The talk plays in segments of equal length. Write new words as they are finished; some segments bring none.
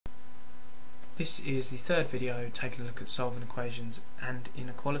This is the third video taking a look at solving equations and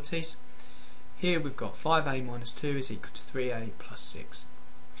inequalities. Here we've got 5a minus 2 is equal to 3a plus 6.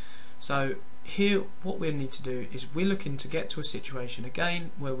 So here what we need to do is we're looking to get to a situation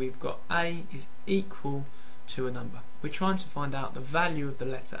again where we've got a is equal to a number. We're trying to find out the value of the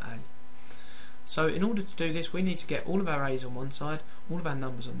letter a. So in order to do this we need to get all of our a's on one side, all of our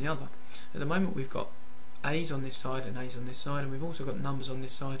numbers on the other. At the moment we've got a's on this side and a's on this side, and we've also got numbers on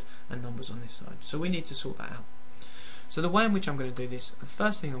this side and numbers on this side. So we need to sort that out. So the way in which I'm going to do this, the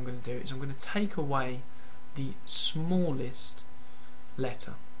first thing I'm going to do is I'm going to take away the smallest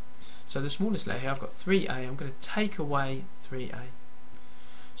letter. So the smallest letter here, I've got 3a, I'm going to take away 3a.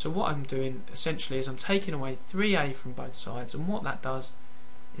 So what I'm doing essentially is I'm taking away 3a from both sides, and what that does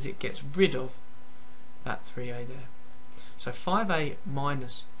is it gets rid of that 3a there. So 5a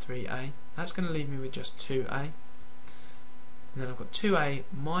minus 3a, that's going to leave me with just 2a. And then I've got 2a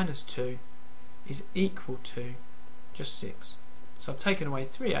minus 2 is equal to just 6. So I've taken away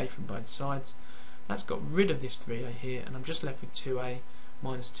 3a from both sides. That's got rid of this 3a here, and I'm just left with 2a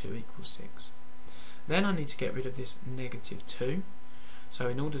minus 2 equals 6. Then I need to get rid of this negative 2. So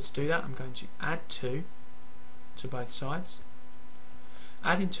in order to do that, I'm going to add 2 to both sides.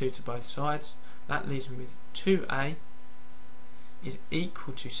 Adding 2 to both sides, that leaves me with 2a is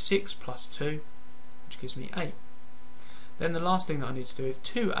equal to 6 plus 2, which gives me 8. Then the last thing that I need to do, if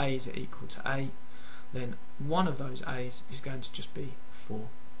 2 a's are equal to 8, then one of those a's is going to just be 4.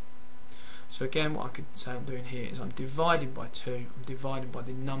 So again, what I could say I'm doing here is I'm dividing by 2, I'm dividing by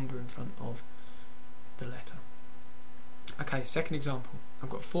the number in front of the letter. Okay, second example. I've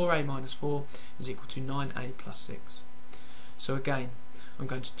got 4a minus 4 is equal to 9a plus 6. So again, I'm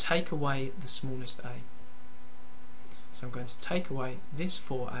going to take away the smallest a. So I'm going to take away this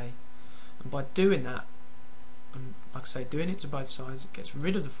 4a, and by doing that, and like I say, doing it to both sides, it gets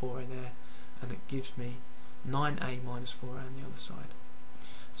rid of the 4a there, and it gives me 9a minus 4a on the other side.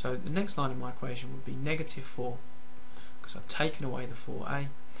 So the next line of my equation would be negative 4, because I've taken away the 4a.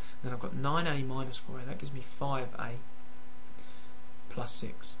 Then I've got 9a minus 4a, that gives me 5a plus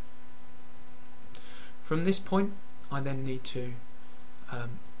 6. From this point, I then need to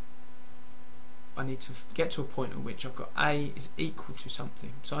get to a point at which I've got a is equal to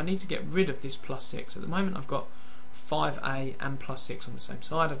something. So I need to get rid of this plus 6. At the moment I've got 5a and plus 6 on the same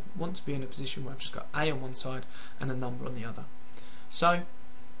side. I want to be in a position where I've just got a on one side and a number on the other. So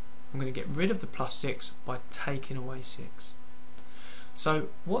I'm going to get rid of the plus 6 by taking away 6. So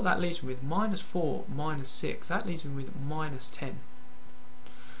what that leaves me with, minus 4 minus 6, that leaves me with minus 10.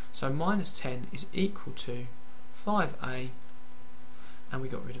 So minus 10 is equal to 5a, and we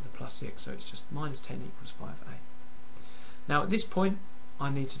got rid of the plus 6, so it's just minus 10 equals 5a. Now at this point I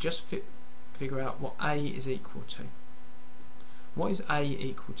need to just figure out what a is equal to. What is a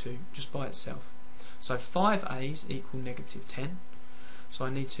equal to just by itself? So 5a's equal negative 10, so I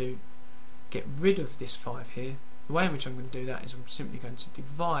need to get rid of this 5 here. The way in which I'm going to do that is I'm simply going to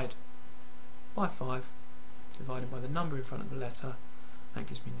divide by 5, divided by the number in front of the letter. That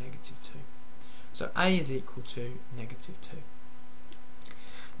gives me negative 2. So a is equal to negative 2.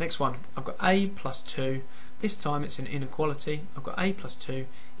 Next one, I've got a plus 2. This time it's an inequality. I've got a plus 2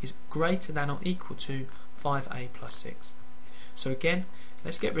 is greater than or equal to 5a plus 6. So again,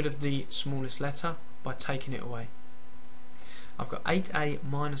 let's get rid of the smallest letter by taking it away. I've got 8a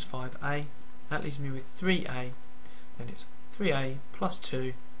minus 5a. That leaves me with 3a. Then it's 3a plus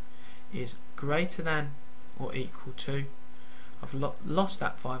 2 is greater than or equal to. I've lost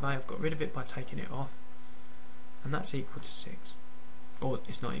that 5a, I've got rid of it by taking it off, and that's equal to 6. Or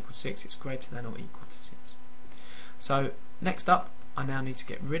it's not equal to 6, it's greater than or equal to 6. So next up, I now need to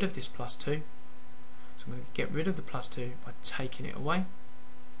get rid of this plus 2. So I'm going to get rid of the plus 2 by taking it away.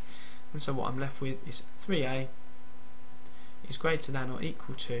 And so what I'm left with is 3a is greater than or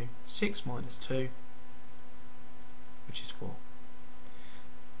equal to 6 minus 2, which is 4.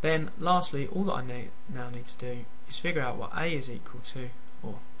 Then lastly, all that I now need to do is figure out what a is equal to,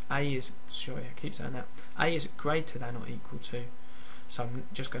 or a is, sorry I keep saying that, a is greater than or equal to. So I'm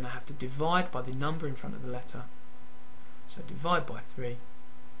just going to have to divide by the number in front of the letter. So divide by 3,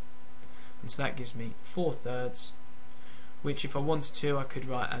 and so that gives me 4/3, which if I wanted to I could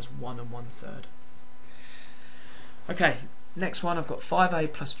write as 1 1/3. Okay, next one, I've got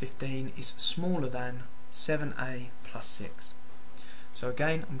 5a plus 15 is smaller than 7a plus 6. So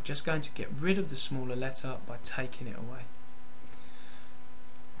again, I'm just going to get rid of the smaller letter by taking it away.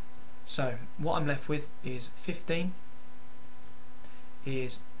 So what I'm left with is 15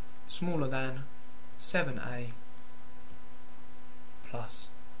 is smaller than 7a plus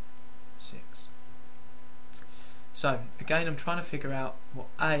 6. So again, I'm trying to figure out what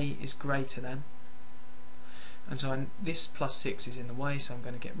A is greater than, and so this plus 6 is in the way, so I'm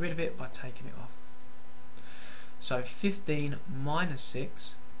going to get rid of it by taking it off. So 15 minus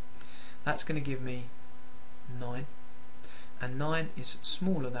 6, that's going to give me 9, and 9 is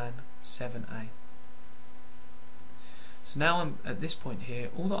smaller than 7a. So now I'm at this point here,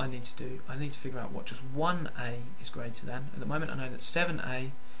 all that I need to do, I need to figure out what just 1a is greater than. At the moment I know that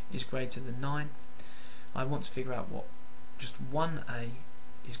 7a is greater than 9. I want to figure out what just 1a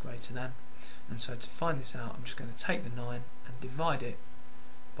is greater than, and so to find this out I'm just going to take the 9 and divide it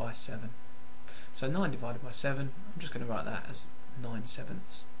by 7. So 9 divided by 7, I'm just going to write that as 9/7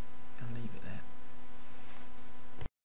 and leave it there.